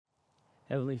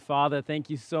Heavenly Father, thank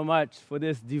you so much for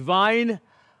this divine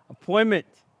appointment,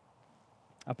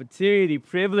 opportunity,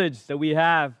 privilege that we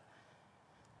have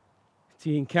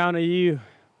to encounter you,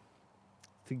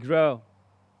 to grow,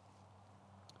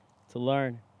 to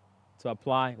learn, to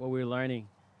apply what we're learning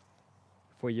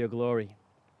for your glory.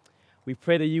 We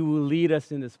pray that you will lead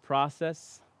us in this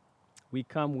process. We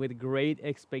come with great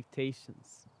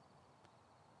expectations.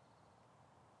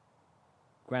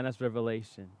 Grant us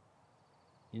revelation.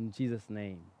 In Jesus'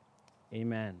 name,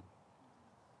 amen.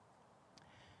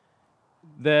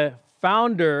 The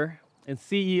founder and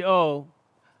CEO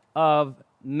of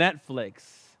Netflix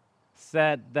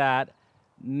said that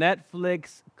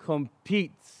Netflix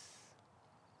competes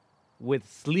with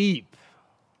sleep.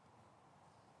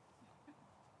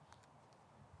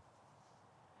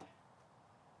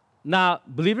 Now,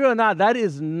 believe it or not, that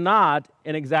is not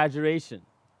an exaggeration.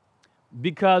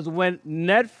 Because when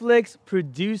Netflix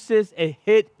produces a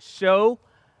hit show,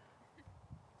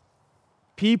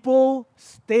 people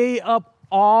stay up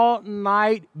all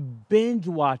night binge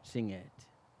watching it.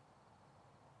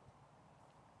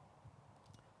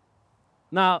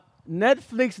 Now,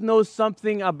 Netflix knows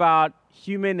something about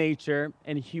human nature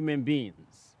and human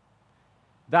beings.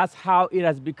 That's how it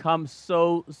has become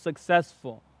so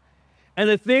successful. And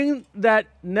the thing that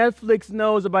Netflix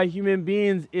knows about human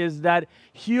beings is that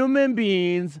human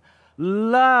beings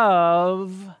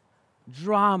love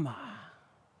drama.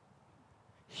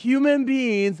 Human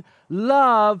beings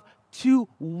love to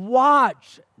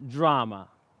watch drama.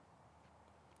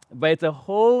 But it's a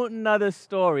whole nother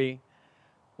story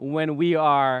when we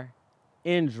are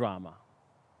in drama.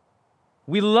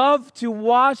 We love to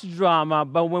watch drama,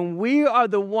 but when we are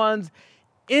the ones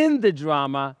in the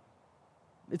drama,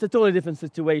 it's a totally different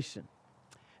situation.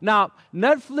 Now,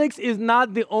 Netflix is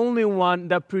not the only one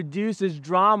that produces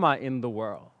drama in the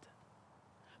world.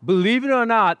 Believe it or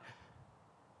not,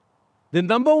 the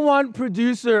number one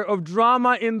producer of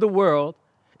drama in the world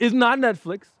is not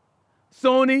Netflix,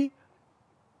 Sony,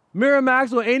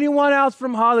 Miramax, or anyone else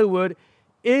from Hollywood.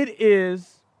 It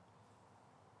is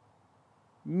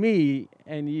me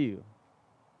and you.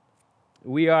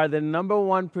 We are the number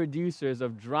one producers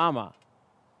of drama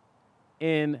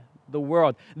in the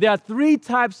world. There are three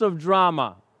types of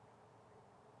drama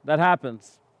that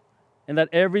happens and that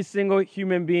every single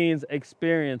human being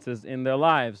experiences in their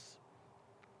lives.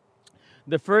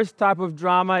 The first type of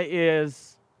drama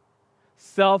is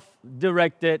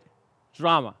self-directed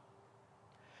drama.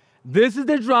 This is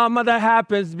the drama that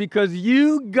happens because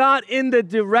you got in the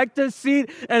director's seat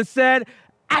and said,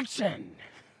 action.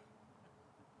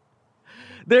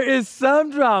 There is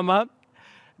some drama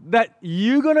that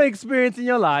you're going to experience in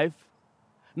your life,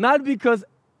 not because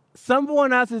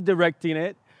someone else is directing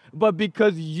it, but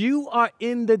because you are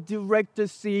in the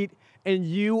director's seat and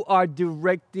you are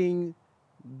directing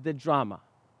the drama.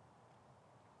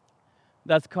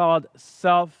 That's called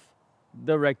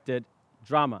self-directed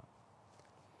drama.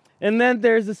 And then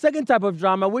there's the second type of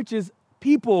drama, which is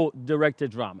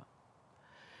people-directed drama.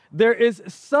 There is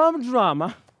some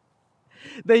drama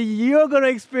that you're going to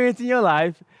experience in your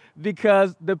life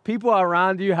because the people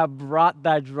around you have brought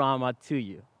that drama to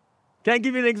you. Can I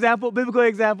give you an example, biblical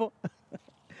example?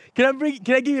 Can I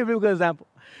give you a biblical example?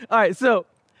 All right, so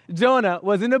Jonah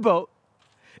was in the boat,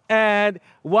 and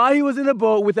while he was in the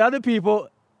boat with other people,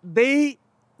 they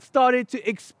started to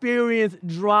experience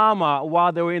drama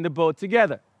while they were in the boat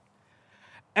together.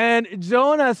 And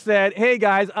Jonah said, hey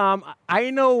guys, I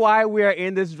know why we are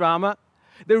in this drama.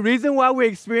 The reason why we're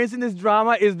experiencing this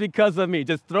drama is because of me.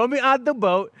 Just throw me out the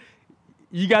boat.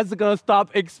 You guys are going to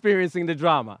stop experiencing the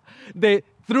drama. They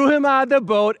threw him out of the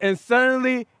boat, and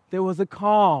suddenly there was a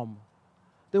calm.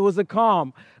 There was a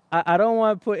calm. I don't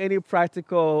want to put any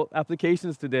practical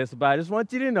applications to this, but I just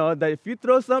want you to know that if you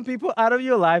throw some people out of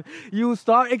your life, you will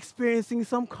start experiencing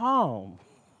some calm.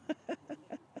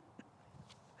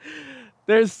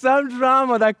 There's some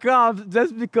drama that comes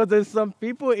just because there's some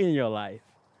people in your life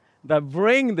that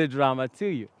bring the drama to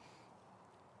you.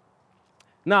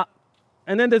 Now,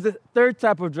 and then there's a third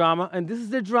type of drama, and this is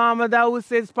the drama that I would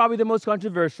say is probably the most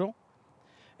controversial.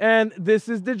 And this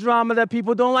is the drama that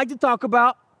people don't like to talk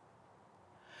about.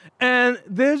 And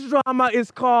this drama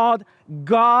is called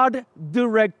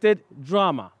God-directed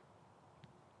drama.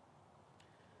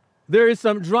 There is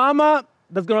some drama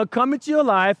that's going to come into your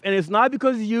life, and it's not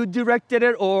because you directed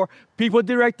it or people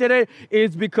directed it.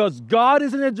 It's because God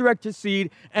is in the director's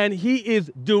seat, and He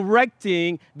is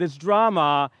directing this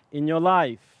drama in your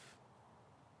life.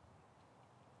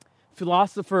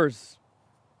 Philosophers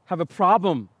have a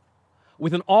problem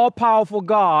with an all-powerful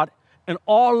God, an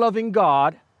all-loving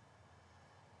God,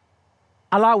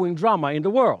 allowing drama in the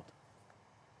world.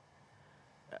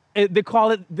 They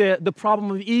call it the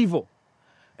problem of evil.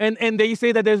 And they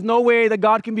say that there's no way that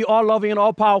God can be all loving and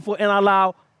all powerful and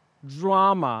allow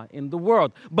drama in the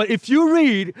world. But if you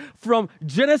read from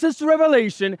Genesis to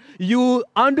Revelation, you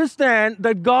understand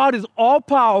that God is all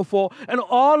powerful and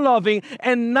all loving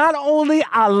and not only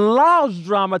allows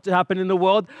drama to happen in the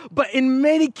world, but in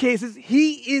many cases,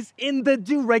 he is in the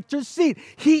director's seat.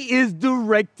 He is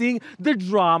directing the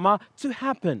drama to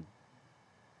happen.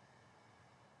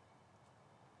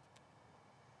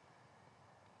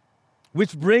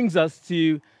 Which brings us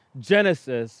to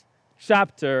Genesis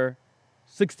chapter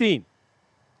 16.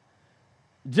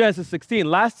 Genesis 16.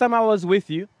 Last time I was with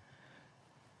you,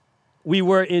 we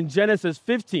were in Genesis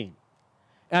 15.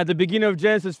 At the beginning of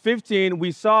Genesis 15,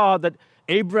 we saw that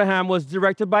Abraham was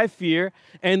directed by fear.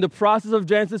 And in the process of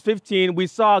Genesis 15, we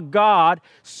saw God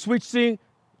switching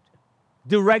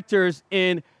directors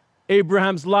in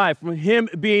Abraham's life, from him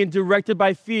being directed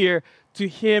by fear to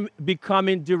him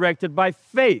becoming directed by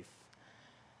faith.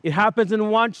 It happens in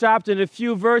one chapter, in a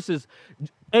few verses.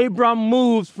 Abram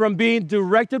moves from being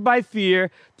directed by fear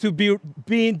to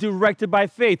being directed by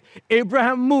faith.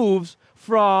 Abraham moves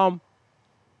from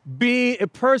being a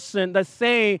person that's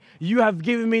saying, you have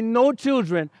given me no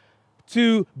children,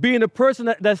 to being a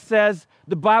person that says,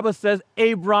 the Bible says,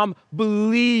 Abram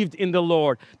believed in the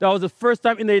Lord. That was the first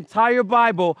time in the entire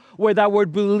Bible where that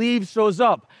word believe shows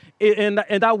up. And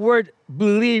that word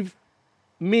believe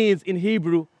means in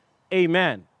Hebrew,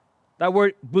 amen. That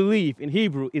word believe in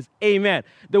Hebrew is amen.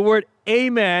 The word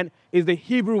amen is the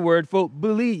Hebrew word for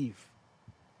believe.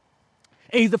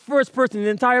 And he's the first person in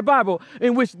the entire Bible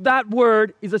in which that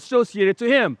word is associated to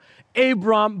him.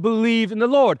 Abram believed in the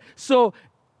Lord. So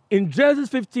in Genesis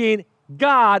 15,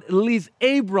 God leads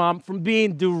Abram from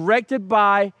being directed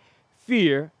by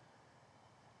fear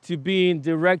to being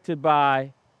directed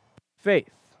by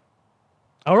faith.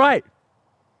 All right.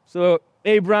 So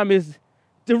Abram is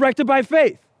directed by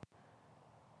faith.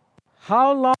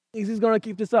 How long is he going to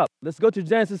keep this up? Let's go to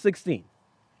Genesis 16.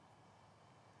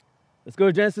 Let's go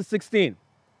to Genesis 16.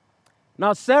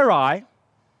 Now Sarai,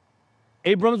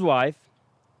 Abram's wife,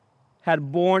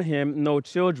 had borne him no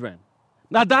children.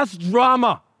 Now that's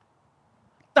drama.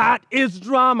 That is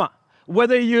drama.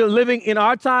 Whether you're living in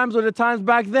our times or the times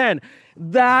back then,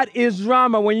 that is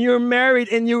drama. When you're married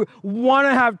and you want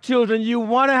to have children, you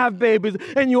want to have babies,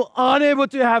 and you're unable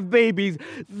to have babies,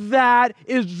 that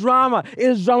is drama. It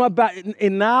is drama back.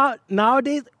 And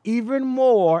nowadays, even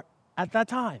more at that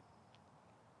time.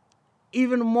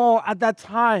 Even more at that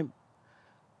time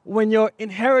when your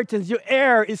inheritance, your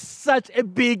heir is such a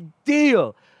big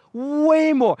deal.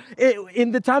 Way more.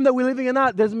 In the time that we're living in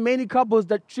now, there's many couples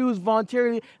that choose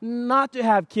voluntarily not to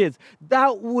have kids.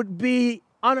 That would be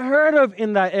unheard of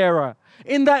in that era.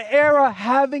 In that era,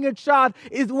 having a child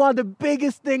is one of the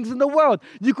biggest things in the world.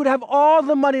 You could have all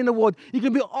the money in the world. You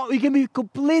can be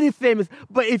completely famous.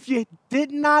 But if you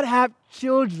did not have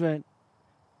children,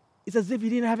 it's as if you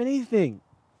didn't have anything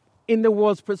in the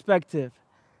world's perspective.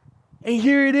 And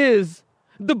here it is.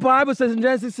 The Bible says in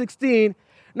Genesis 16,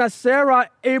 now Sarah,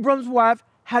 Abram's wife,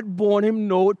 had borne him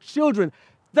no children.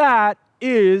 That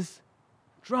is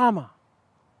drama.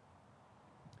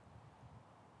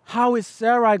 How is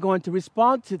Sarai going to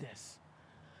respond to this?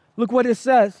 Look what it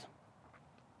says.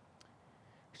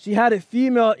 She had a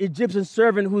female Egyptian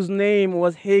servant whose name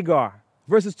was Hagar.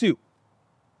 Verses 2.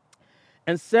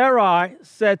 And Sarai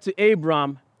said to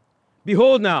Abram,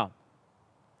 behold now,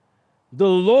 the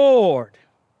Lord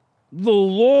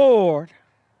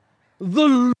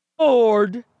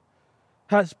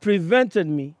has prevented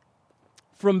me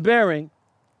from bearing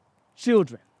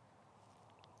children.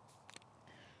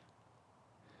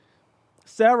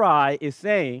 Sarai is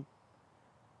saying,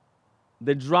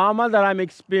 the drama that I'm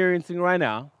experiencing right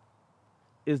now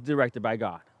is directed by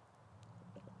God.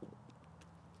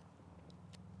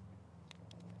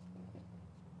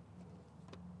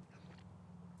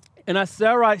 And as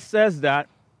Sarai says that,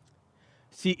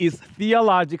 she is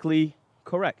theologically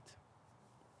correct.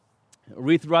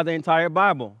 Read throughout the entire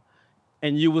Bible,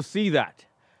 and you will see that.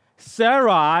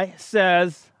 Sarai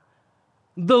says,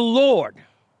 the Lord,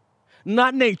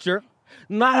 not nature,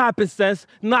 not happenstance,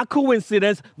 not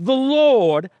coincidence, the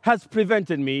Lord has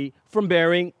prevented me from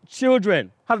bearing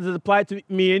children. How does it apply to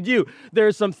me and you? There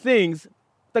are some things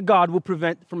that God will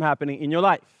prevent from happening in your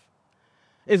life.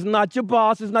 It's not your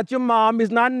boss, it's not your mom,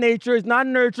 it's not nature, it's not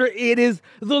nurture, it is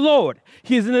the Lord.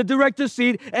 He's in the director's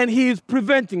seat and He's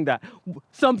preventing that.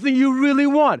 Something you really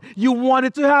want. You want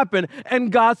it to happen.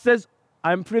 And God says,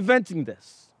 I'm preventing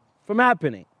this from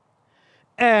happening.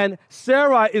 And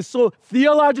Sarah is so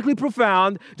theologically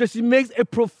profound that she makes a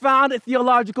profound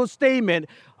theological statement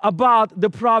about the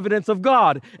providence of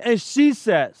God. And she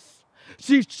says,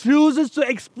 she chooses to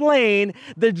explain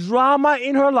the drama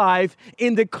in her life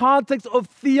in the context of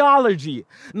theology,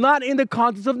 not in the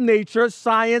context of nature,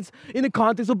 science, in the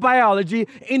context of biology,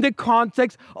 in the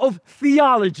context of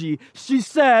theology. She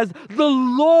says, the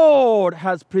Lord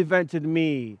has prevented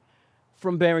me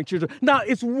from bearing children. Now,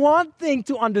 it's one thing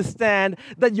to understand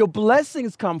that your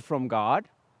blessings come from God.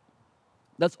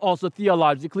 That's also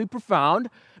theologically profound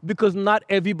because not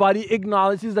everybody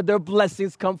acknowledges that their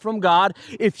blessings come from God.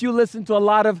 If you listen to a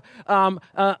lot of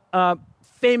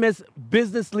famous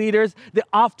business leaders, they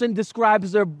often describe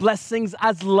their blessings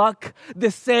as luck. They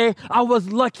say, I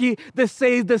was lucky. They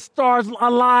say the stars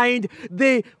aligned.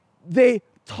 They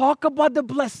talk about the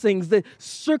blessings, the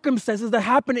circumstances that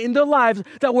happen in their lives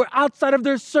that were outside of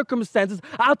their circumstances,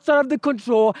 outside of the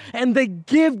control, and they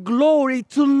give glory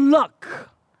to luck.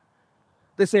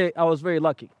 They say, I was very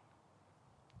lucky.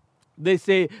 They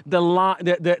say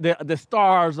the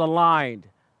stars aligned.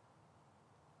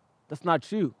 That's not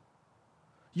true.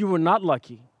 You were not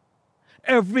lucky.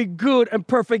 Every good and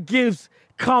perfect gift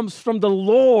comes from the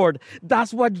Lord.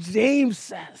 That's what James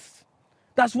says.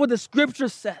 That's what the scripture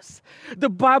says. The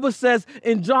Bible says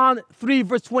in John 3,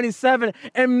 verse 27,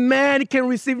 a man can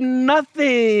receive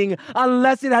nothing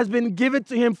unless it has been given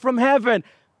to him from heaven.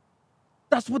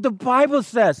 That's what the Bible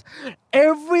says.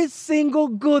 Every single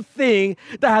good thing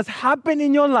that has happened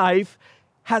in your life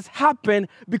has happened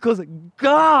because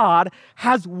God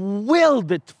has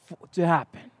willed it to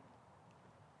happen.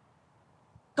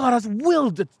 God has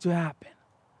willed it to happen.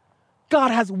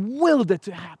 God has willed it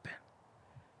to happen.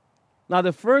 Now,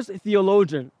 the first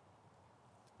theologian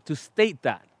to state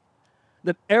that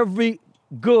every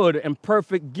good and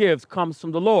perfect gift comes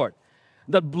from the Lord,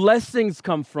 that blessings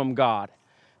come from God.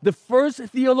 The first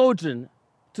theologian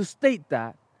to state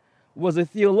that was a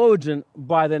theologian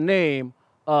by the name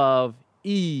of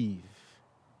Eve.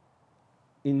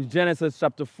 In Genesis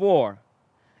chapter 4,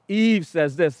 Eve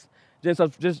says this.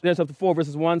 Genesis chapter 4,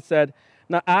 verses 1 said,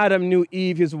 now Adam knew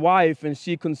Eve, his wife, and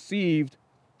she conceived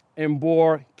and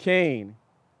bore Cain,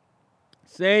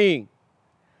 saying,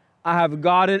 I have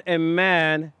gotten a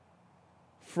man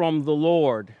from the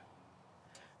Lord.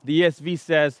 The ESV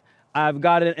says, I have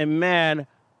gotten a man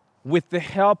with the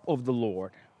help of the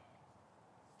Lord.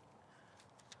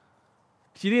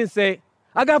 She didn't say,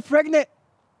 I got pregnant.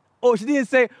 Or she didn't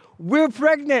say, we're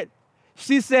pregnant.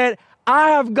 She said,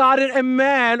 I have gotten a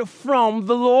man from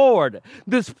the Lord.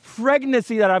 This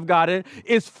pregnancy that I've gotten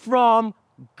is from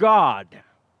God.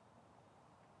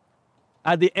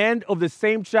 At the end of the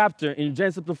same chapter in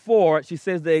Genesis chapter 4, she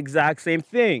says the exact same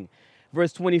thing.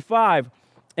 Verse 25,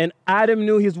 and Adam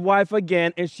knew his wife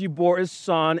again, and she bore a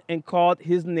son and called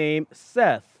his name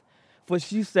Seth. For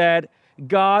she said,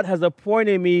 God has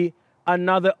appointed me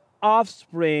another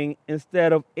offspring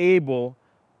instead of Abel,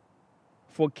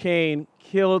 for Cain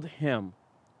killed him.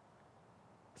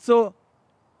 So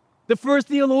the first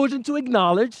theologian to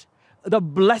acknowledge the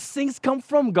blessings come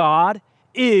from God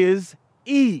is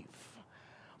Eve.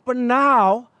 But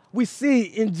now we see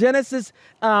in Genesis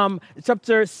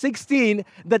chapter 16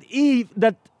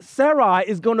 that Sarai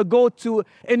is going to go to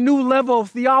a new level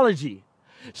of theology.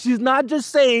 She's not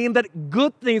just saying that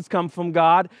good things come from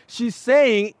God. She's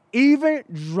saying even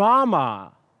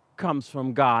drama comes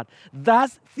from God.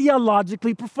 That's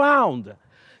theologically profound.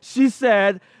 She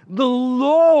said, the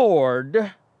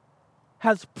Lord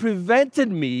has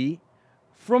prevented me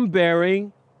from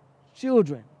bearing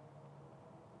children.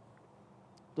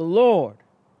 The Lord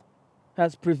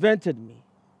has prevented me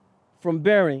from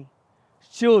bearing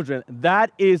children.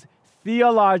 That is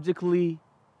theologically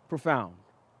profound.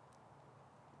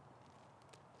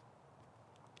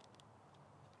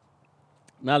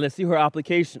 Now let's see her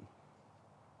application.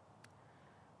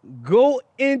 Go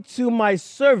into my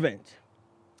servant.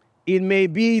 It may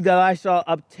be that I shall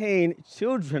obtain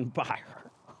children by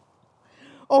her.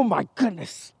 Oh my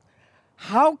goodness.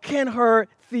 How can her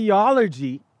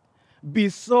theology be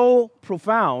so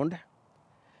profound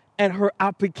and her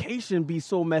application be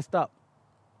so messed up?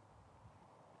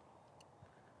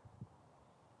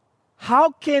 How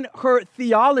can her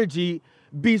theology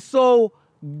be so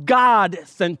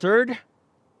God-centered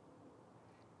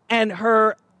and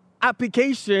her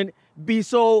application be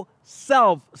so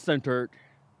self-centered?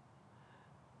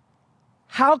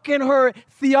 How can her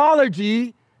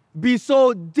theology be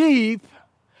so deep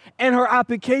and her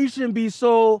application be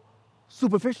so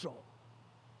superficial?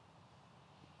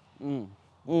 Now,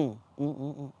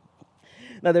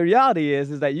 the reality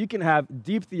is that you can have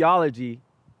deep theology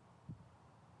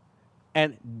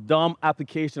and dumb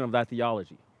application of that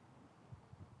theology.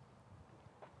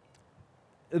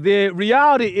 The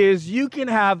reality is you can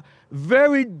have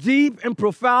very deep and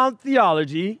profound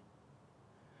theology,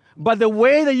 but the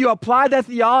way that you apply that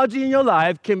theology in your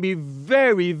life can be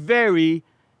very, very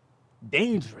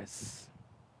dangerous.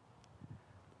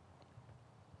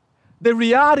 The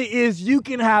reality is you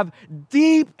can have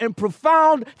deep and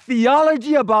profound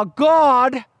theology about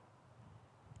God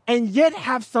and yet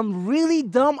have some really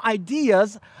dumb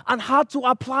ideas on how to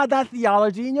apply that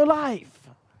theology in your life.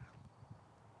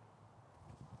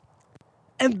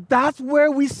 And that's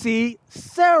where we see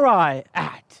Sarai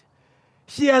at.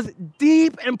 She has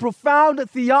deep and profound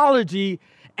theology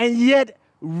and yet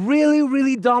really,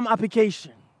 really dumb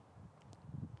application.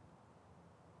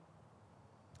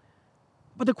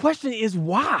 But the question is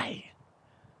why?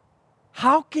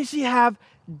 How can she have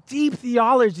deep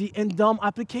theology and dumb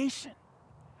application?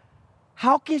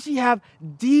 How can she have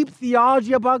deep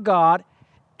theology about God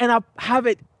and have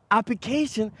an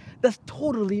application that's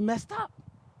totally messed up?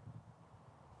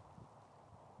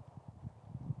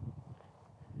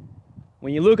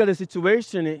 When you look at the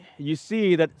situation, you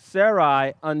see that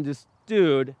Sarai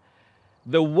understood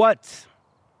the what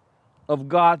of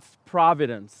God's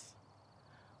providence,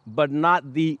 but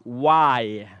not the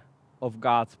why of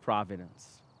God's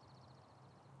providence.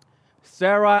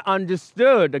 Sarai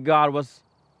understood that God was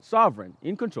sovereign,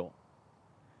 in control.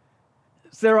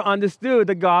 Sarah understood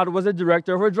that God was the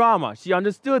director of her drama. She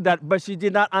understood that, but she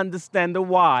did not understand the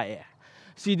why.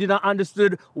 She did not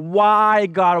understand why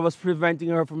God was preventing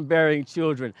her from bearing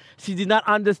children. She did not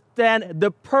understand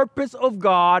the purpose of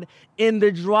God in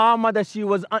the drama that she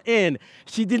was in.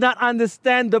 She did not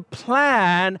understand the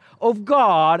plan of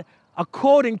God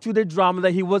according to the drama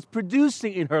that he was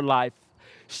producing in her life.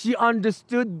 She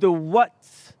understood the what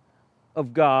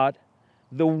of God,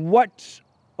 the what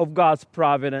of God's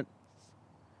providence,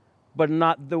 but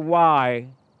not the why.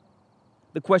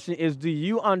 The question is, do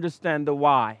you understand the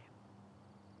why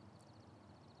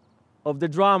of the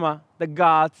drama that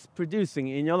God's producing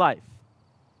in your life?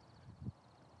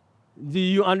 Do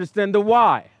you understand the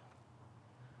why?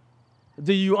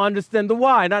 Do you understand the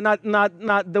why?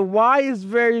 Not the why is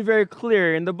very, very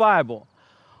clear in the Bible.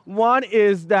 One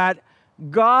is that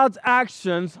God's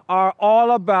actions are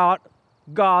all about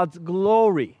God's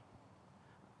glory.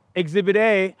 Exhibit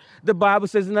A, the Bible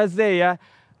says in Isaiah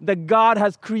that God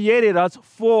has created us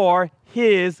for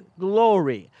his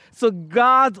glory. So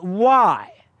God's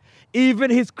why,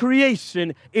 even his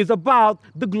creation, is about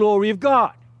the glory of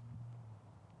God.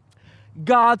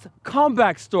 God's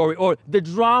comeback story, or the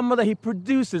drama that he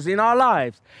produces in our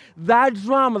lives, that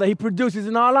drama that he produces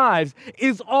in our lives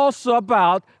is also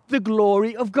about the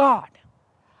glory of God.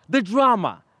 The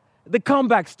drama, the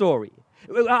comeback story.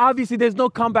 Obviously, there's no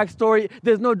comeback story.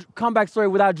 There's no comeback story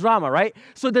without drama, right?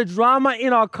 So the drama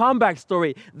in our comeback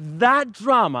story, that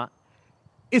drama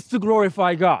is to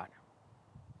glorify God.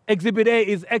 Exhibit A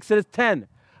is Exodus 10,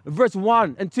 verse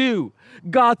 1 and 2.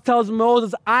 God tells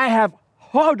Moses, I have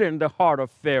hardened the heart of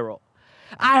Pharaoh.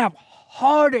 I have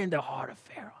hardened the heart of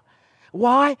Pharaoh.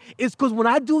 Why? It's because when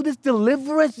I do this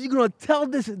deliverance, you're going to tell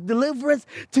this deliverance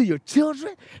to your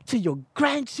children, to your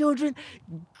grandchildren.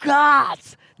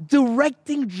 God's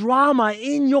directing drama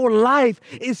in your life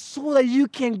is so that you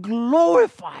can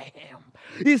glorify him.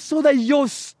 It's so that your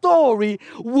story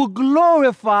will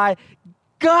glorify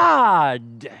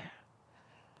God.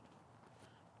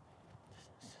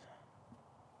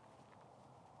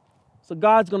 So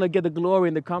God's going to get the glory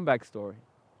in the comeback story.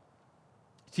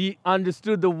 She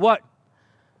understood the what,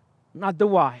 not the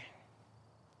why.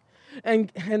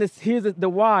 And here's the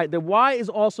why. The why is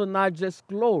also not just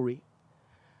glory.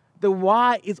 The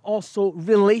why is also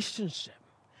relationship.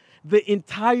 The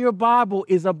entire Bible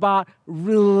is about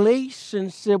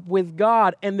relationship with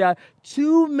God. And there are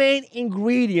two main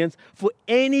ingredients for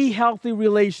any healthy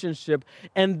relationship,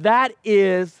 and that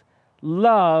is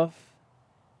love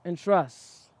and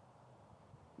trust.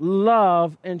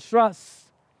 Love and trust.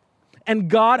 And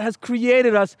God has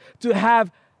created us to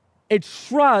have a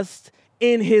trust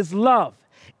in his love.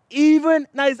 Even,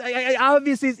 now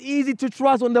obviously it's easy to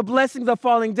trust when the blessings are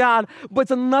falling down, but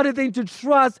it's another thing to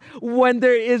trust when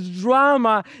there is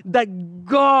drama that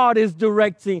God is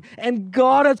directing. And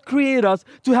God has created us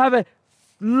to have a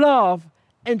love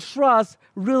and trust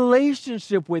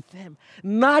relationship with him,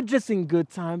 not just in good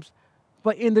times,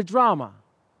 but in the drama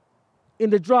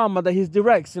that he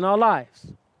directs in our lives.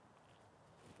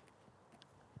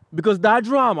 Because that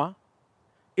drama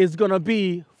is going to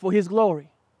be for his glory.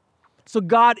 So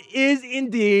God is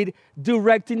indeed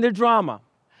directing the drama.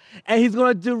 And he's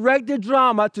going to direct the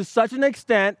drama to such an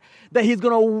extent that he's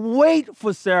going to wait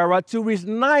for Sarah to reach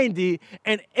 90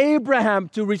 and Abraham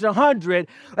to reach 100,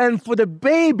 and for the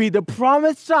baby, the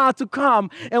promised child, to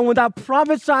come. And when that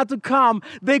promised child to come,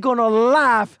 they're going to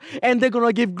laugh and they're going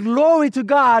to give glory to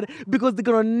God, because they're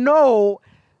going to know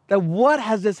that what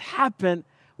has just happened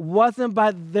wasn't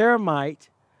by their might,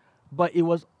 but it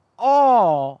was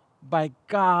all by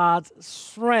God's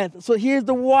strength. So here's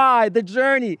the why, the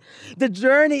journey. The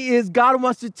journey is God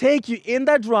wants to take you in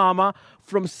that drama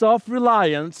from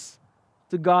self-reliance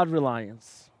to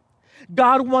God-reliance.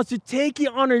 God wants to take you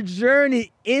on a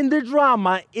journey in the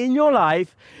drama in your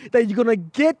life that you're going to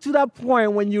get to that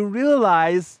point when you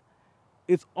realize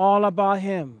it's all about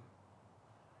Him.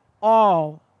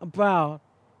 All about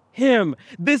Him.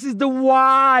 This is the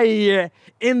why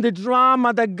in the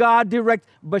drama that God directs,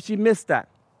 but she missed that.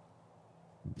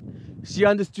 She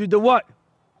understood the what.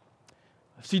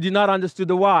 She did not understand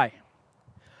the why.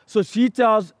 So she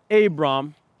tells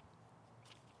Abram,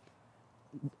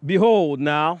 behold,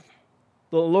 now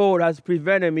the Lord has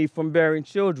prevented me from bearing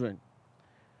children.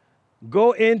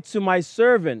 Go in to my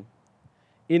servant.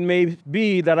 It may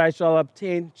be that I shall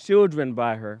obtain children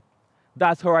by her.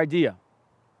 That's her idea.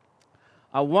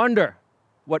 I wonder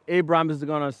what Abram is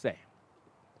going to say.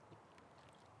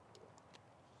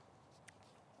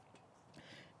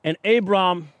 And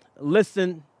Abram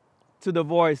listened to the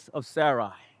voice of Sarai.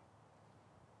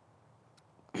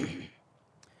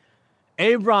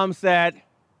 Abram said,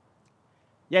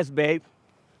 yes, babe.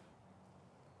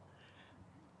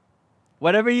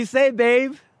 Whatever you say,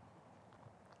 babe.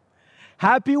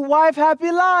 Happy wife,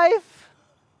 happy life.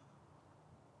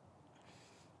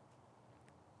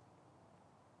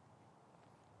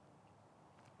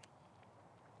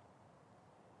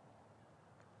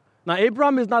 Now,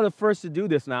 Abram is not the first to do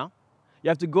this now. You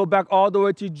have to go back all the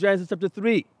way to Genesis chapter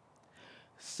 3.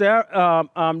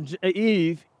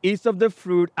 Eve eats of the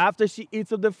fruit. After she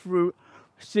eats of the fruit,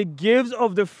 she gives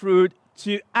of the fruit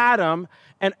to Adam,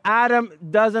 and Adam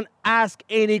doesn't ask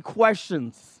any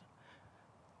questions.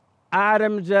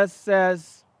 Adam just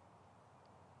says,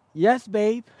 yes,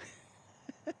 babe.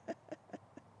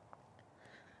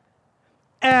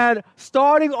 And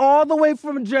starting all the way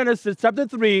from Genesis chapter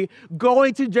 3,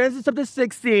 going to Genesis chapter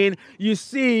 16, you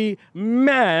see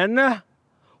men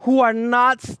who are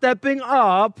not stepping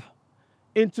up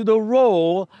into the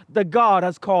role that God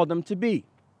has called them to be.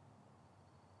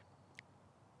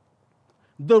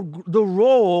 The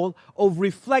role of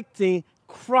reflecting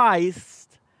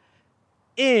Christ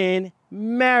in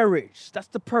marriage. That's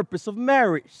the purpose of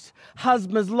marriage.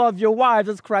 Husbands, love your wives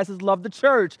as Christ has loved the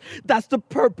church. That's the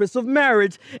purpose of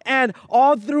marriage. And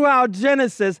all throughout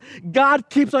Genesis, God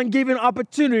keeps on giving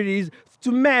opportunities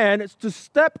to man to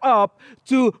step up,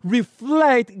 to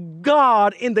reflect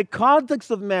God in the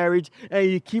context of marriage, and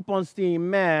you keep on seeing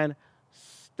man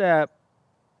step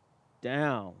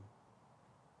down.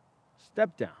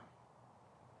 Step down.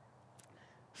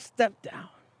 Step down.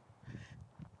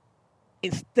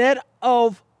 Instead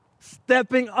of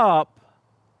stepping up,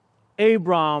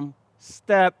 Abram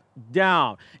stepped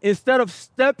down. Instead of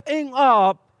stepping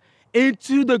up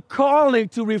into the calling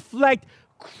to reflect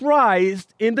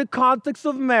Christ in the context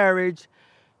of marriage,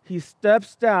 he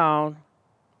steps down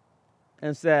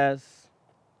and says,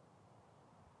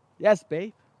 yes,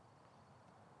 babe.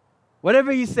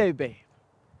 Whatever you say, babe.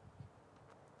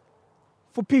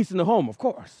 For peace in the home, of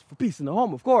course. For peace in the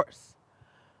home, of course.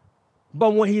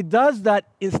 But when he does that,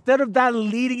 instead of that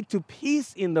leading to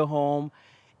peace in the home,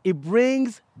 it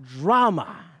brings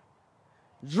drama.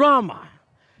 Drama.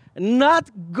 Not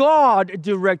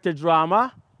God-directed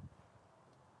drama,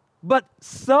 but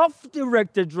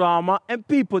self-directed drama and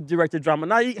people-directed drama.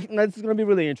 Now, this is going to be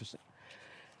really interesting.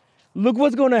 Look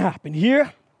what's going to happen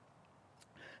here.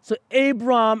 So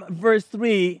Abram, verse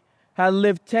 3, had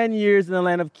lived 10 years in the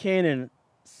land of Canaan.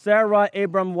 Sarah,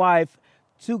 Abram's wife,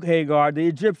 took Hagar, the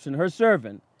Egyptian, her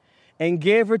servant, and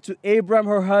gave her to Abram,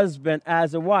 her husband,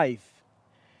 as a wife.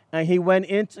 And he went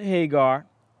into Hagar,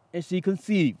 and she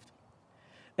conceived.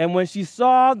 And when she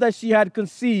saw that she had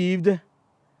conceived,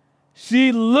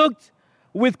 she looked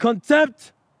with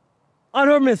contempt on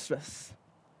her mistress.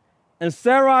 And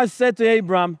Sarai said to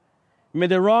Abram, may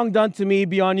the wrong done to me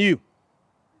be on you.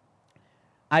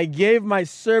 I gave my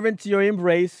servant to your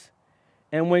embrace,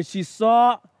 and when she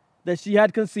saw that she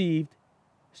had conceived,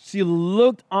 she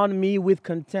looked on me with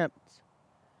contempt.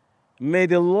 May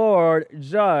the Lord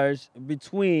judge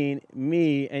between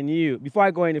me and you. Before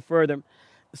I go any further,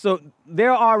 so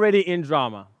they're already in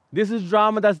drama. This is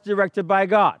drama that's directed by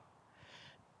God.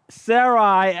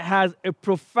 Sarai has a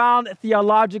profound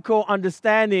theological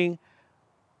understanding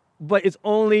but it's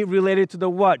only related to the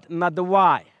what, not the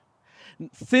why.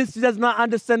 Since she does not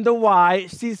understand the why,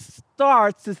 she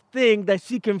starts to think that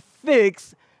she can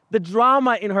fix the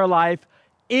drama in her life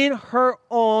in her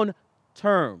own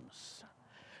terms.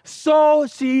 So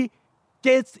she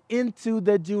gets into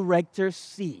the director's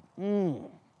seat.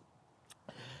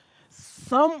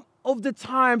 Some of the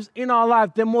times in our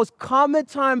life, the most common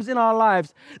times in our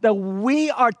lives that we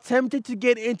are tempted to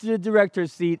get into the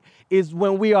director's seat is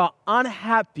when we are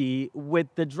unhappy with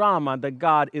the drama that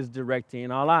God is directing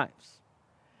in our lives.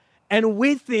 And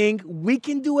we think we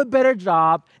can do a better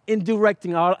job in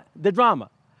directing the drama.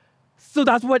 So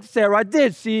that's what Sarah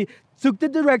did. She took the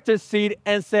director's seat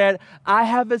and said, I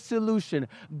have a solution.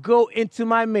 Go into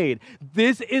my maid.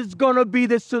 This is going to be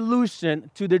the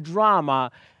solution to the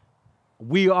drama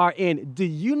we are in. Do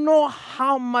you know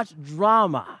how much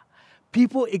drama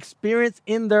people experience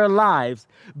in their lives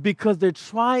because they're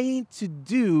trying to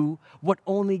do what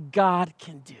only God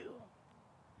can do?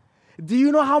 Do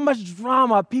you know how much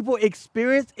drama people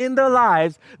experience in their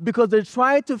lives because they're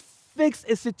trying to fix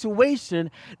a situation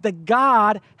that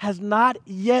God has not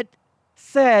yet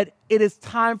said it is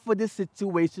time for this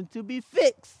situation to be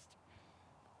fixed?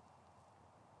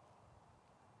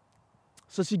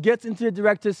 So she gets into the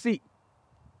director's seat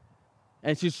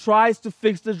and she tries to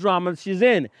fix the drama she's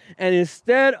in. And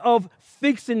instead of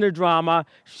fixing the drama,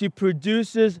 she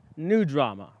produces new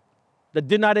drama that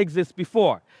did not exist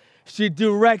before. She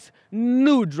directs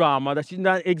new drama that did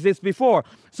not exist before.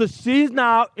 So she's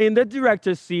now in the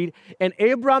director's seat, and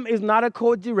Abram is not a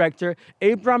co-director.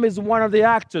 Abram is one of the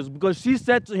actors because she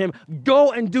said to him,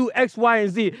 go and do X, Y,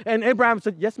 and Z. And Abraham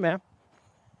said, yes, ma'am.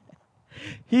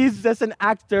 He's just an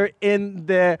actor in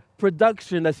the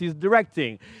production that she's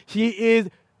directing. He is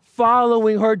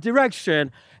following her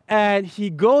direction, and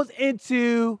he goes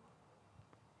into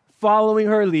following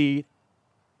her lead.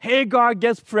 Hagar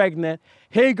gets pregnant.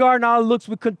 Hagar now looks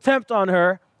with contempt on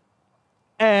her,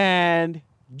 and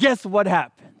guess what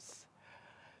happens?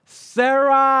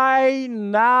 Sarai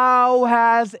now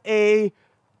has a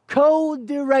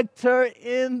co-director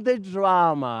in the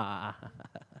drama.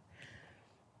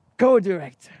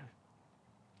 Co-director.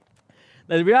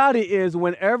 Now, the reality is,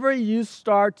 whenever you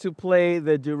start to play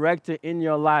the director in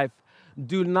your life,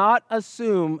 do not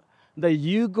assume that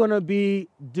you're going to be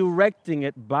directing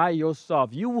it by yourself.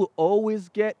 You will always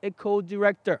get a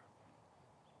co-director.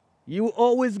 You will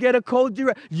always get a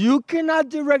co-director. You cannot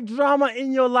direct drama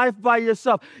in your life by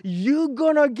yourself. You're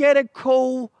going to get a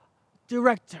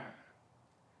co-director.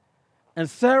 And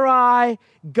Sarai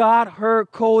got her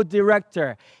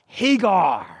co-director,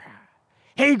 Hagar.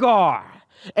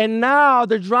 And now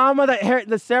the drama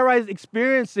that Sarah is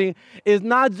experiencing is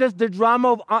not just the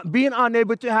drama of being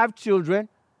unable to have children.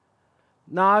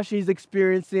 Now she's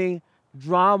experiencing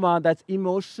drama that's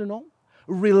emotional,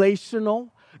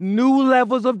 relational, new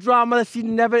levels of drama that she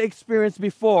never experienced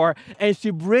before. And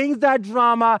she brings that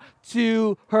drama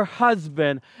to her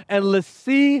husband. And let's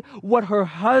see what her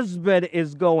husband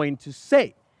is going to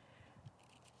say.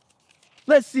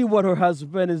 Let's see what her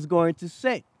husband is going to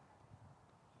say.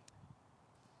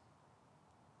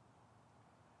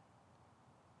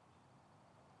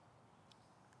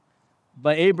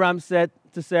 But Abram said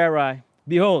to Sarai,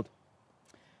 behold,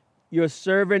 your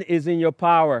servant is in your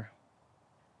power.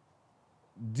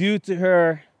 Do to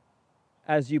her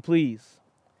as you please.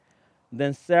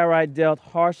 Then Sarai dealt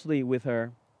harshly with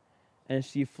her, and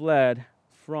she fled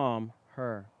from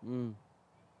her.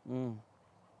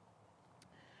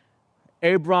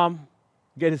 Abram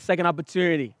got his second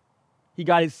opportunity. He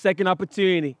got his second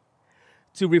opportunity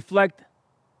to reflect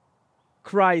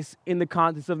Christ in the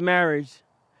context of marriage,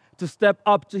 to step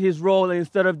up to his role. And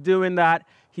instead of doing that,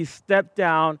 he stepped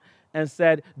down and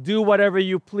said, do whatever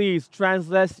you please.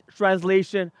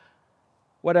 Translation,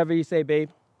 whatever you say,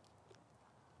 babe.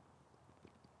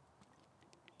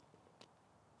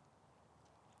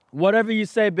 Whatever you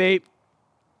say, babe.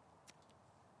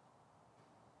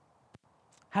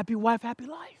 Happy wife, happy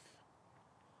life.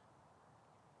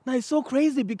 Now, it's so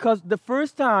crazy because the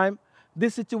first time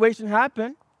this situation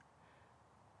happened,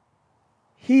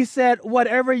 he said,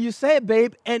 whatever you say,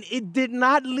 babe, and it did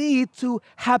not lead to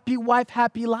happy wife,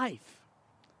 happy life.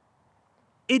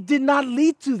 It did not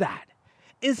lead to that.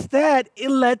 Instead,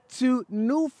 it led to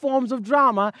new forms of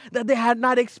drama that they had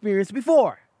not experienced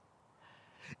before.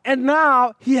 And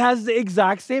now he has the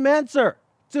exact same answer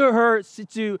to her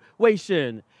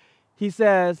situation. He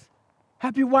says,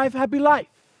 happy wife, happy life.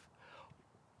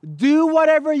 Do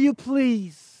whatever you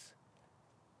please.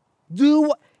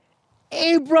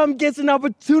 Abram gets an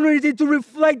opportunity to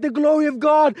reflect the glory of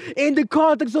God in the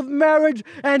context of marriage,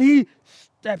 and he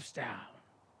steps down.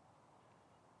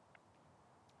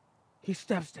 he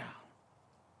steps down.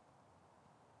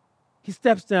 He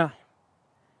steps down.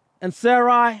 And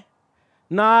Sarai,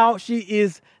 now she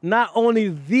is not only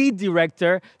the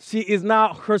director, she is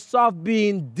now herself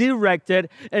being directed,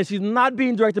 and she's not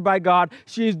being directed by God.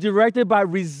 She is directed by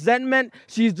resentment,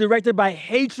 she's directed by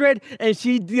hatred, and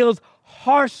she deals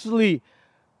harshly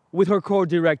with her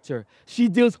co-director. She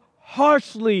deals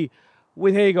harshly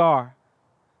with Hagar.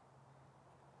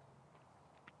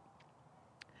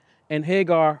 And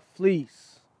Hagar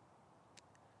flees.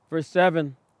 Verse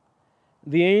 7,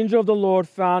 the angel of the Lord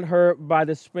found her by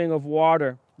the spring of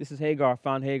water. This is Hagar,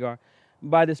 found Hagar.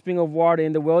 By the spring of water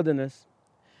in the wilderness,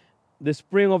 the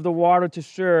spring of the water to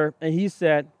Shur. And he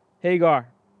said, Hagar,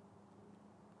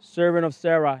 servant of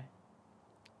Sarai,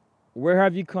 where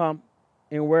have you come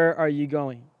and where are you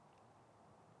going?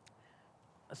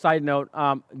 Side note,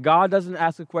 God doesn't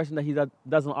ask a question that he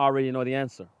doesn't already know the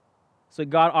answer. So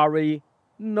God already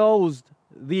knows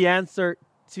the answer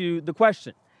to the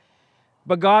question.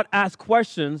 But God asks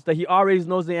questions that he already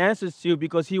knows the answers to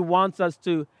because he wants us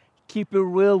to keep it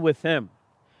real with him.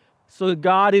 So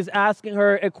God is asking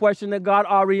her a question that God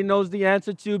already knows the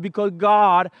answer to because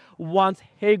God wants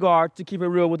Hagar to keep it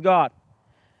real with God.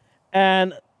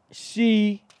 And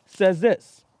she says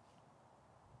this,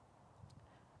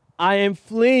 I am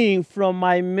fleeing from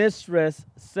my mistress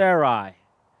Sarai.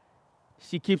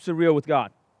 She keeps it real with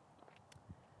God.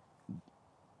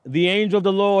 The angel of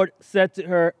the Lord said to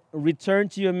her, return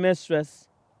to your mistress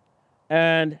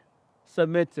and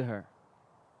submit to her.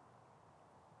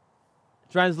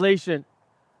 Translation,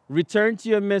 return to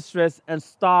your mistress and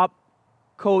stop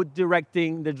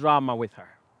co-directing the drama with her.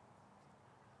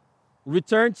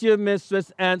 Return to your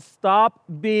mistress and stop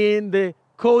being the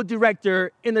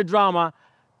co-director in the drama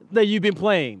that you've been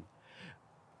playing.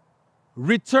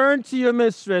 Return to your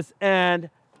mistress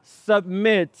and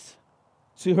submit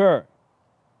to her.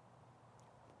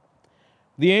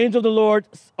 The angel of the Lord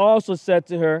also said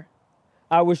to her,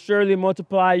 I will surely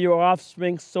multiply your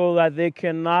offspring so that they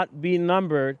cannot be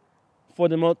numbered for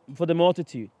the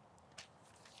multitude.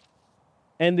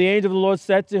 And the angel of the Lord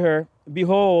said to her,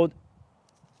 behold,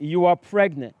 you are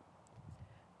pregnant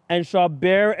and shall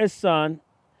bear a son,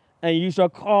 and you shall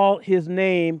call his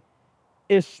name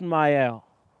Ishmael,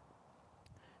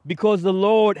 because the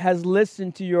Lord has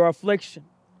listened to your affliction.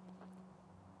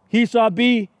 He shall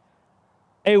be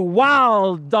a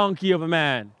wild donkey of a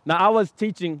man. Now, I was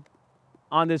teaching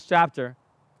on this chapter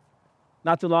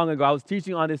not too long ago. I was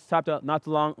teaching on this chapter not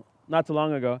too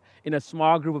long ago in a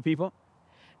small group of people.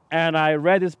 And I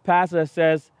read this passage that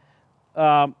says,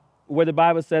 where the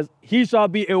Bible says, he shall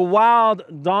be a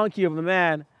wild donkey of a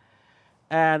man.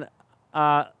 And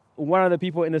one of the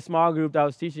people in the small group that I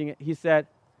was teaching, he said,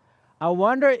 I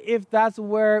wonder if that's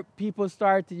where people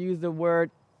start to use the word,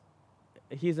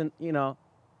 he's an,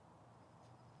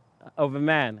 of a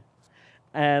man.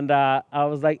 And I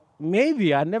was like,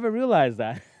 maybe. I never realized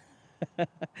that.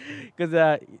 Because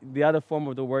the other form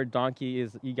of the word donkey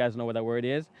is, you guys know what that word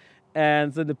is.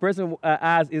 And so the person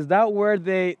asked, is that where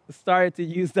they started to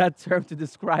use that term to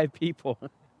describe people?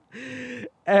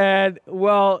 And,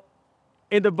 well,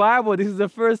 in the Bible, this is the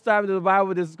first time that the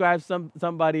Bible describes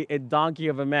somebody a donkey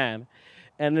of a man.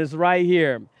 And it's right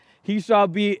here. He shall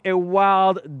be a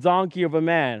wild donkey of a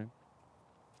man.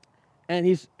 And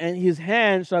his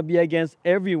hand shall be against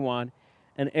everyone,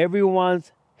 and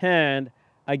everyone's hand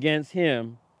against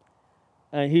him.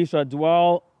 And he shall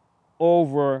dwell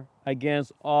over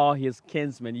against all his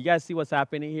kinsmen. You guys see what's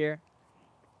happening here?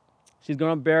 She's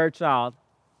going to bear a child,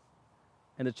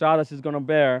 and the child that she's going to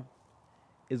bear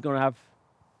is going to have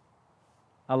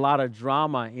a lot of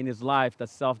drama in his life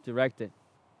that's self-directed.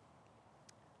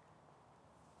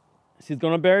 She's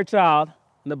going to bear a child,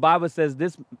 and the Bible says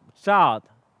this child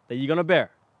that you're going to bear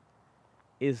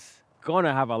is going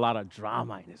to have a lot of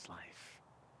drama in his life.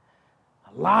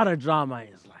 A lot of drama in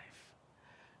his life.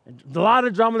 And a lot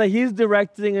of drama that he's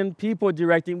directing and people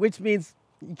directing, which means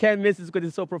you can't miss this because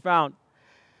it's so profound.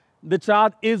 The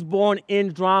child is born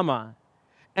in drama.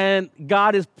 And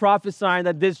God is prophesying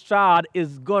that this child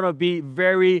is going to be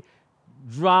very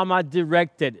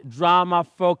drama-directed,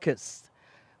 drama-focused,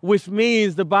 which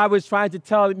means the Bible is trying to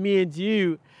tell me and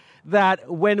you that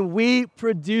when we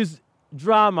produce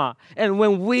drama and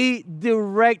when we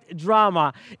direct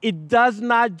drama, it does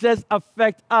not just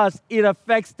affect us, it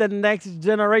affects the next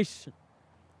generation.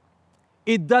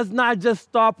 It does not just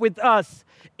stop with us.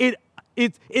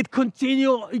 It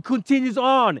continues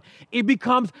on. It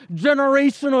becomes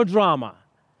generational drama.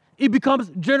 It becomes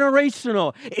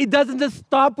generational. It doesn't just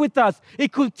stop with us.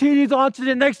 It continues on to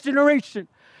the next generation.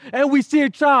 And we see a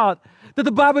child that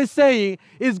the Bible is saying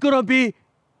is going to be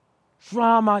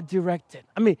drama directed.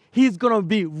 I mean, he's going to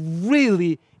be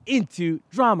really into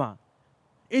drama,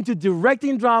 into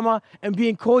directing drama and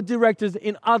being co-directors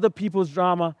in other people's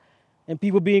drama and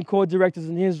people being co-directors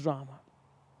in his drama.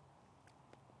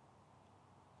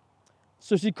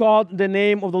 So she called the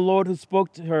name of the Lord who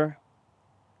spoke to her,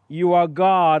 "You are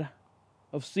God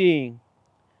of seeing."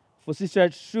 For she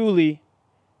said, "Truly,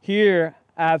 here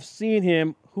I have seen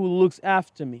him who looks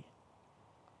after me."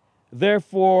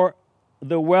 Therefore,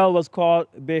 the well was called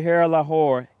Beher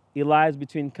Lahor. It lies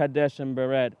between Kadesh and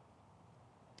Bered.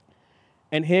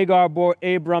 And Hagar bore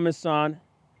Abram a son,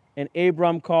 and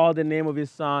Abram called the name of his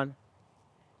son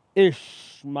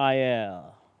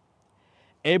Ishmael.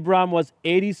 Abram was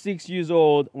 86 years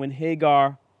old when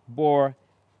Hagar bore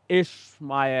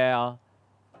Ishmael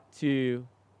to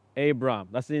Abram.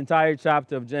 That's the entire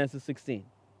chapter of Genesis 16.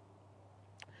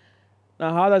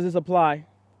 Now, how does this apply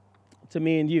to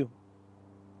me and you?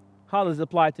 How does it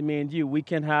apply to me and you? We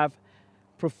can have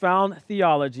profound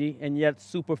theology and yet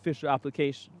superficial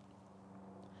application.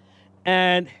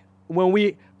 And when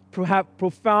we have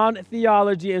profound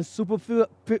theology and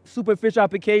superficial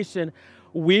application,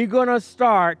 we're going to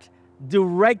start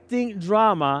directing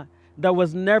drama that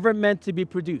was never meant to be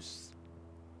produced.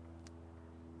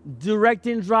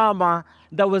 Directing drama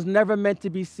that was never meant to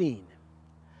be seen.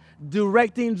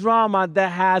 Directing drama that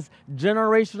has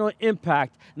generational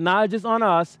impact, not just on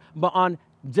us, but on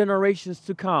generations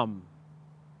to come.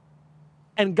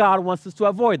 And God wants us to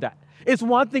avoid that. It's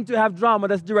one thing to have drama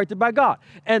that's directed by God.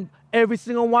 And every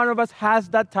single one of us has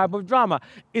that type of drama.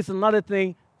 It's another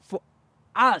thing for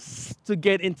us to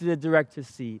get into the director's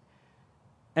seat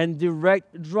and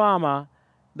direct drama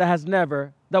that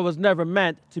was never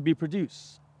meant to be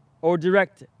produced or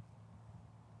directed.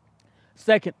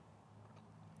 Second,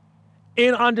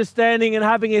 in understanding and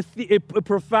having a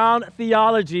profound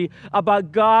theology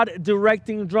about God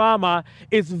directing drama,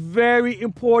 it's very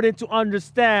important to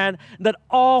understand that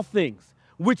all things,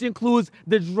 which includes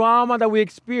the drama that we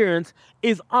experience,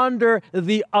 is under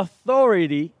the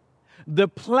authority, the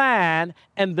plan,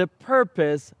 and the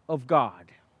purpose of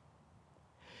God.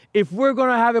 If we're going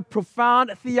to have a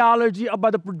profound theology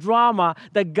about the drama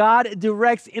that God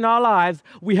directs in our lives,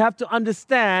 we have to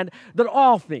understand that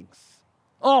all things,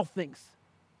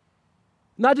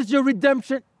 not just your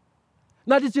redemption,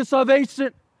 not just your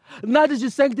salvation, not just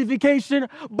your sanctification,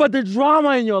 but the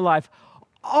drama in your life,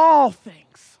 all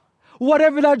things,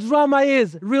 whatever that drama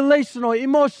is, relational,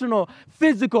 emotional,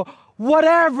 physical,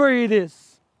 whatever it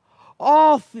is,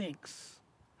 all things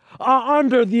are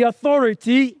under the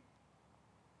authority,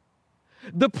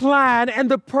 the plan, and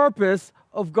the purpose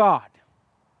of God.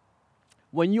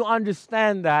 When you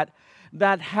understand that,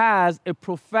 that has a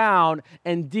profound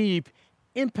and deep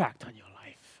impact on your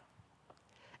life.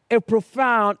 A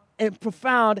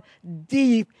profound,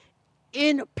 deep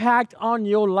impact on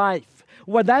your life.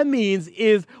 What that means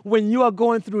is when you are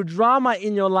going through drama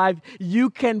in your life, you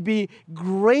can be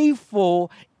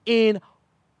grateful in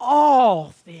all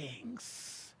things.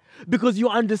 Because you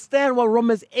understand what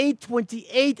Romans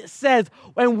 8:28 says,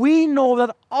 and we know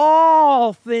that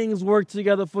all things work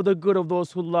together for the good of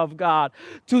those who love God,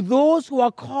 to those who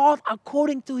are called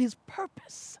according to his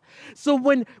purpose. So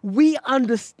when we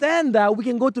understand that, we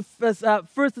can go to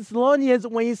 1 Thessalonians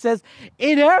when he says,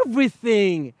 in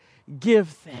everything, give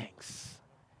thanks.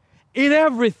 In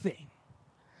everything.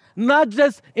 Not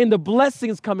just in the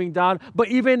blessings coming down, but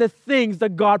even in the things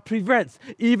that God prevents,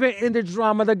 even in the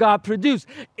drama that God produced.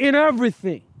 In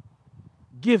everything,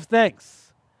 give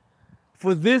thanks.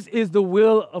 For this is the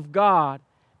will of God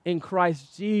in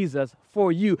Christ Jesus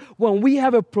for you. When we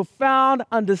have a profound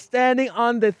understanding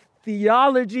on the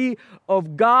theology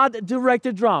of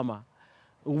God-directed drama,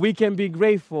 we can be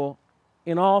grateful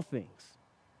in all things.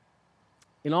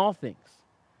 In all things.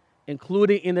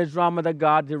 Including in the drama that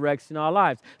God directs in our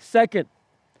lives. Second,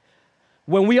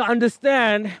 when we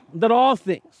understand that all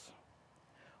things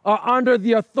are under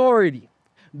the authority,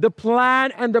 the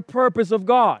plan, and the purpose of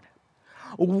God,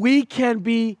 we can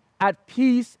be at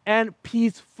peace and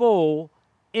peaceful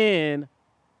in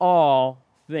all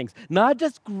things. Not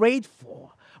just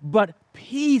grateful, but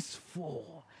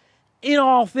peaceful in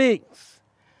all things.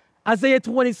 Isaiah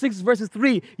 26 verses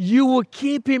 3, you will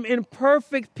keep him in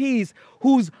perfect peace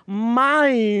whose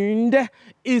mind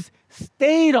is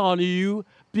stayed on you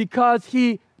because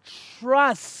he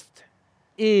trusts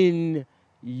in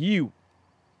you.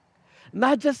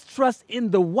 Not just trust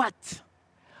in the what,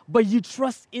 but you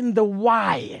trust in the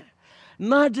why.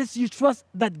 Not just you trust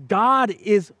that God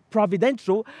is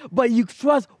providential, but you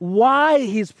trust why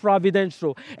he's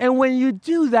providential. And when you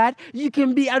do that, you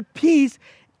can be at peace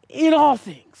in all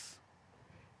things.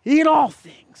 In all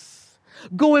things.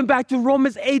 Going back to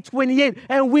Romans 8:28,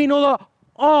 and we know that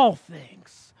all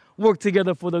things work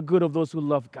together for the good of those who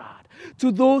love God,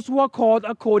 to those who are called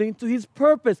according to his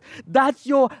purpose. That's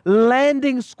your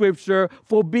landing scripture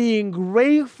for being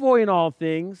grateful in all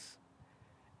things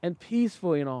and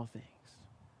peaceful in all things.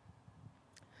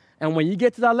 And when you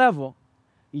get to that level,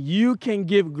 you can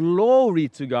give glory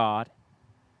to God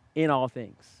in all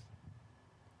things.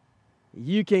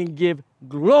 You can give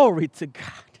glory to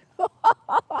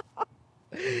God.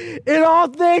 In all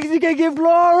things, you can give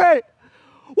glory.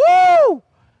 Woo!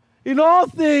 In all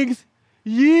things,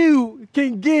 you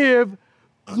can give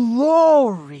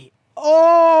glory.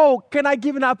 Oh, can I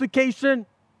give an application?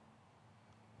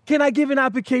 Can I give an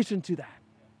application to that?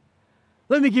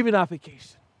 Let me give you an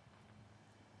application.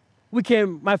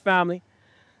 My family,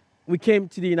 we came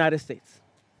to the United States.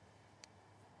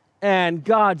 And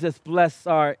God just blessed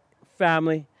our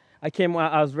family. I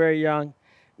was very young.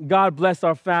 God blessed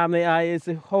our family. It's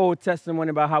a whole testimony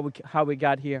about how we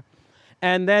got here.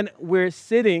 And then we're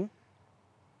sitting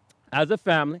as a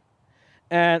family,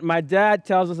 and my dad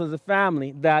tells us as a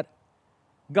family that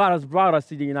God has brought us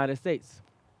to the United States.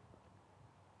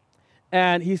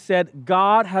 And he said,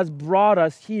 God has brought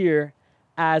us here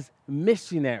as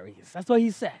missionaries. That's what he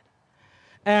said.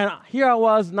 And here I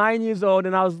was, 9 years old,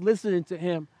 and I was listening to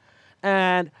him,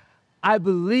 and I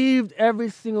believed every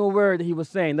single word that he was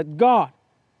saying, that God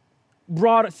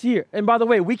brought us here. And by the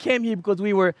way, we came here because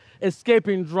we were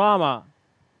escaping drama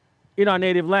in our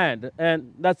native land.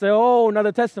 And that's a whole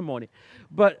another testimony.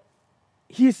 But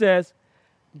he says,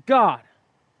 God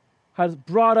has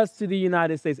brought us to the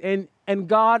United States. And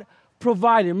God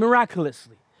provided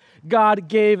miraculously. God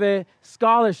gave a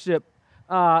scholarship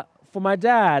for my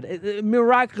dad,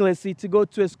 miraculously, to go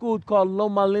to a school called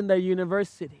Loma Linda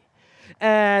University.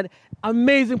 And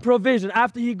amazing provision.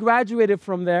 After he graduated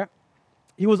from there,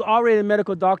 he was already a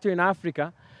medical doctor in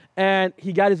Africa, and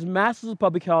he got his master's of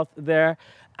public health there.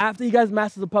 After he got his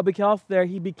master's of public health there,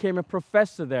 he became a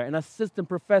professor there, an assistant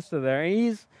professor there.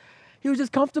 And he was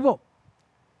just comfortable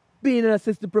being an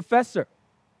assistant professor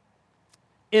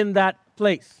in that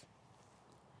place.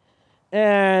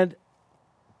 And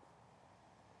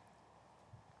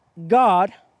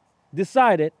God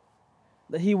decided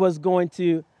that he was going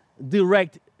to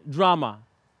direct drama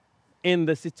in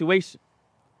the situation.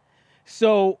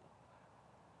 So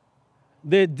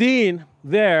the dean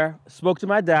there spoke to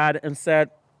my dad and said,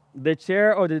 the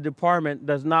chair of the department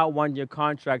does not want your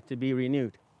contract to be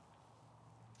renewed.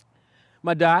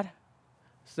 My dad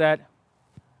said,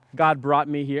 God brought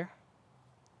me here.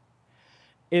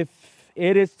 If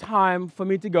it is time for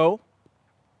me to go,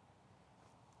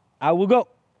 I will go.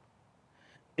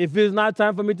 If it's not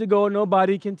time for me to go,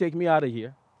 nobody can take me out of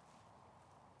here.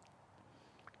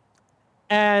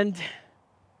 And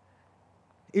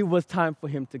it was time for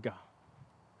him to go.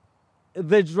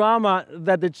 The drama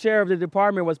that the chair of the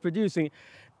department was producing,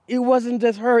 it wasn't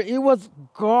just her, it was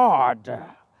God.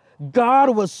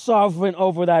 God was sovereign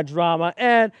over that drama,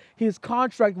 and his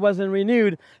contract wasn't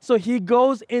renewed. So he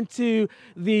goes into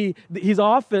his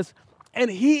office,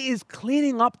 and he is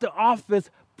cleaning up the office,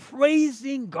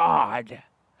 praising God.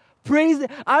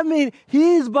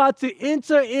 He is about to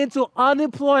enter into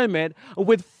unemployment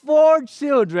with 4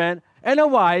 children and a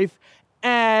wife,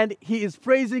 and he is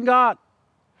praising God.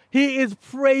 He is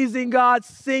praising God,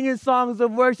 singing songs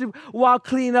of worship while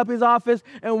cleaning up his office.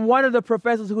 And one of the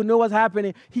professors who knew what's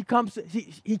happening, he came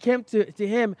to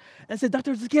him and said,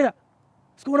 Dr. Zakira,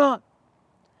 what's going on?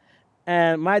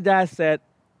 And my dad said,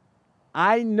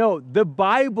 I know the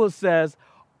Bible says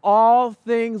all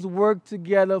things work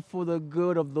together for the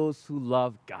good of those who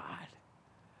love God.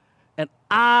 And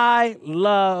I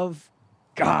love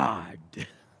God.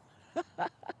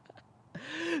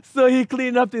 So he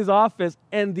cleaned up his office,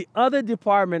 and the other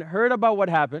department heard about what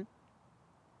happened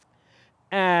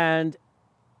and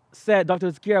said,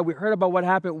 Dr. Zakira, we heard about what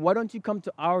happened. Why don't you come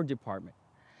to our department?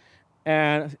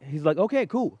 And he's like, okay,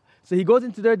 cool. So he goes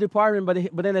into their department,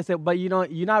 but then they said, but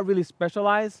you're not really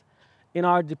specialized in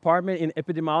our department in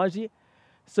epidemiology.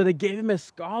 So they gave him a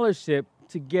scholarship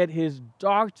to get his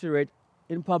doctorate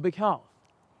in public health.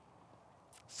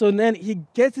 So then he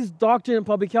gets his doctorate in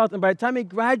public health, and by the time he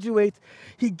graduates,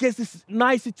 he gets this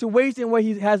nice situation where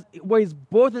he's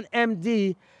both an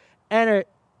MD and a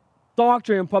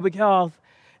doctorate in public health,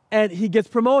 and he gets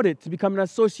promoted to become an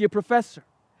associate professor.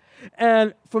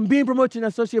 And from being promoted to an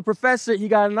associate professor, he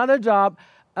got another job,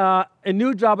 a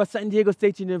new job at San Diego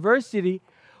State University,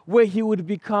 where he would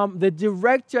become the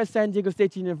director at San Diego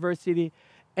State University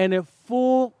and a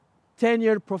full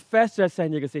tenured professor at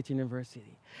San Diego State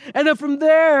University. And then from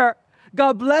there,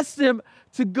 God blessed him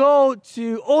to go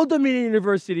to Old Dominion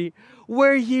University,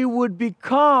 where he would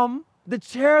become the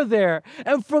chair there.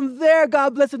 And from there,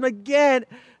 God blessed him again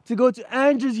to go to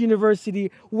Andrews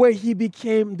University, where he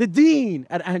became the dean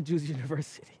at Andrews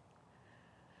University.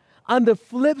 On the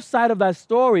flip side of that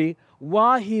story,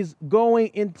 while he's going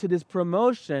into this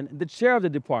promotion, the chair of the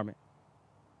department,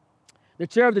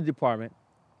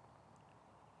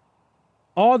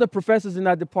 all the professors in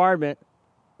that department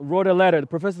wrote a letter. The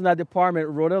professors in that department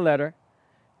wrote a letter,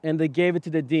 and they gave it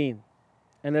to the dean.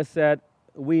 And they said,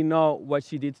 we know what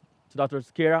she did to Dr.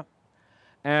 Skira,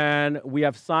 and we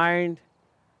have signed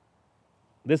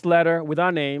this letter with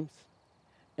our names,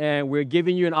 and we're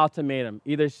giving you an ultimatum.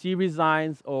 Either she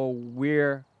resigns or we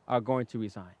are going to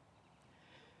resign.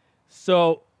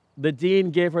 So the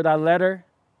dean gave her that letter.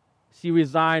 She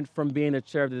resigned from being the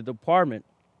chair of the department,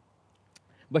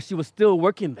 but she was still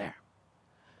working there.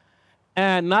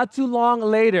 And not too long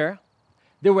later,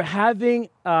 they were having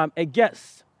a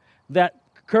guest. That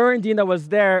current dean that was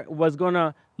there was going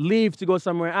to leave to go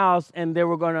somewhere else, and they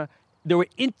were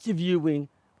interviewing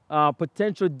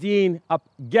potential dean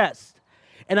guests.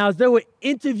 And as they were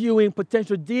interviewing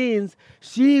potential deans,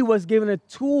 she was giving a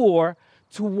tour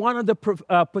to one of the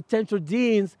potential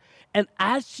deans. And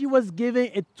as she was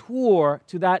giving a tour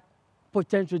to that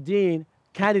potential dean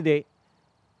candidate,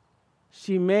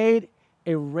 she made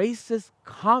a racist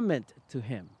comment to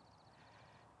him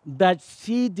that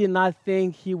she did not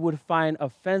think he would find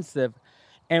offensive.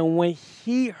 And when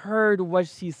he heard what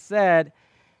she said,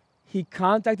 he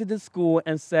contacted the school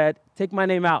and said, take my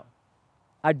name out.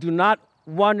 I do not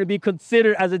want to be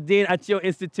considered as a dean at your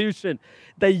institution.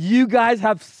 That you guys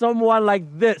have someone like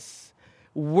this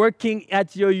working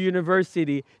at your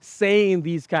university saying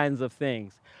these kinds of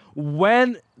things.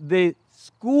 When the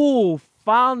school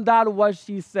found out what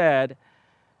she said,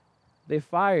 they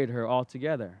fired her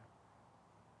altogether.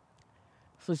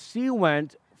 So she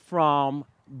went from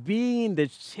being the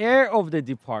chair of the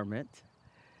department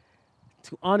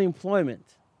to unemployment.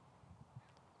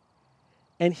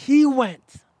 And he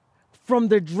went from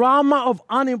the drama of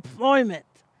unemployment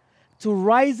to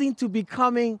rising to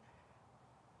becoming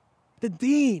the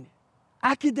dean,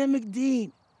 academic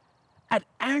dean at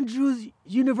Andrews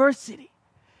University.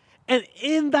 And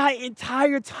in that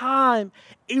entire time,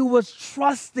 it was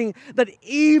trusting that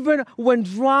even when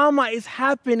drama is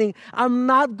happening, I'm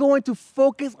not going to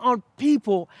focus on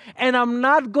people, and I'm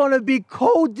not going to be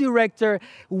co-director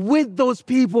with those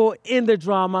people in the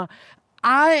drama.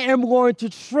 I am going to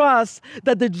trust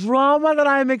that the drama that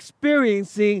I'm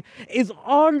experiencing is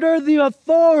under the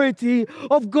authority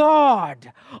of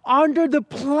God, under the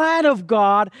plan of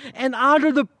God, and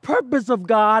under the purpose of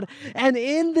God. And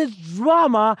in this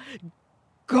drama,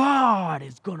 God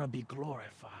is going to be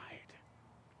glorified.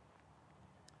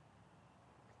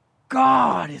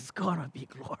 God is going to be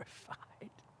glorified.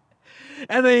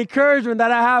 And the encouragement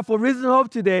that I have for Risen Hope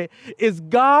today is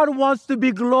God wants to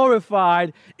be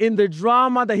glorified in the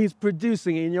drama that He's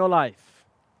producing in your life.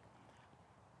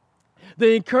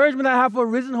 The encouragement I have for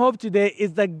Risen Hope today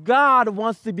is that God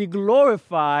wants to be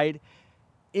glorified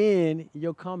in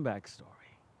your comeback story.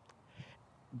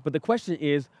 But the question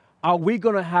is, are we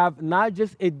going to have not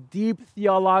just a deep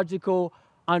theological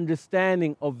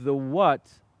understanding of the what,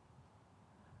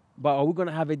 but are we going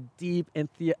to have a deep and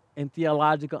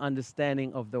theological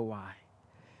understanding of the why?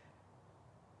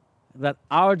 That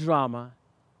our drama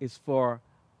is for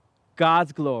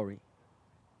God's glory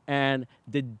and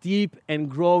the deep and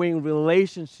growing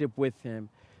relationship with Him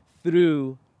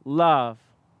through love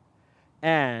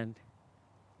and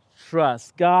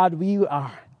trust. God, we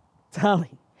are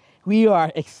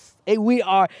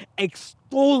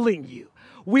extolling you.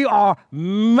 We are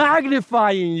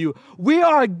magnifying you. We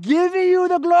are giving you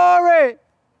the glory.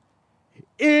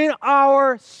 In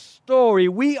our story,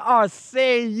 we are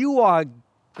saying you are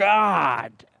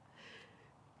God.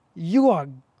 You are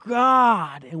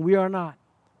God, and we are not.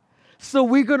 So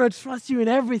we're going to trust you in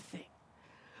everything.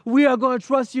 We are going to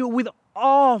trust you with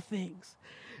all things,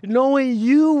 knowing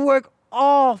you work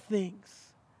all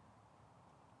things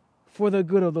for the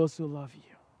good of those who love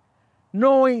you.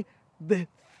 Knowing the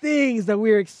things that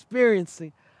we're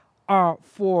experiencing are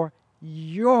for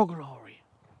your glory.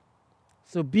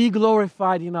 So be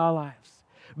glorified in our lives.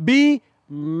 Be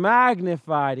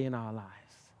magnified in our lives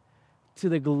to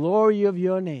the glory of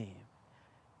your name.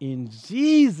 In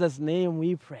Jesus' name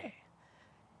we pray.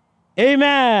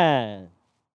 Amen.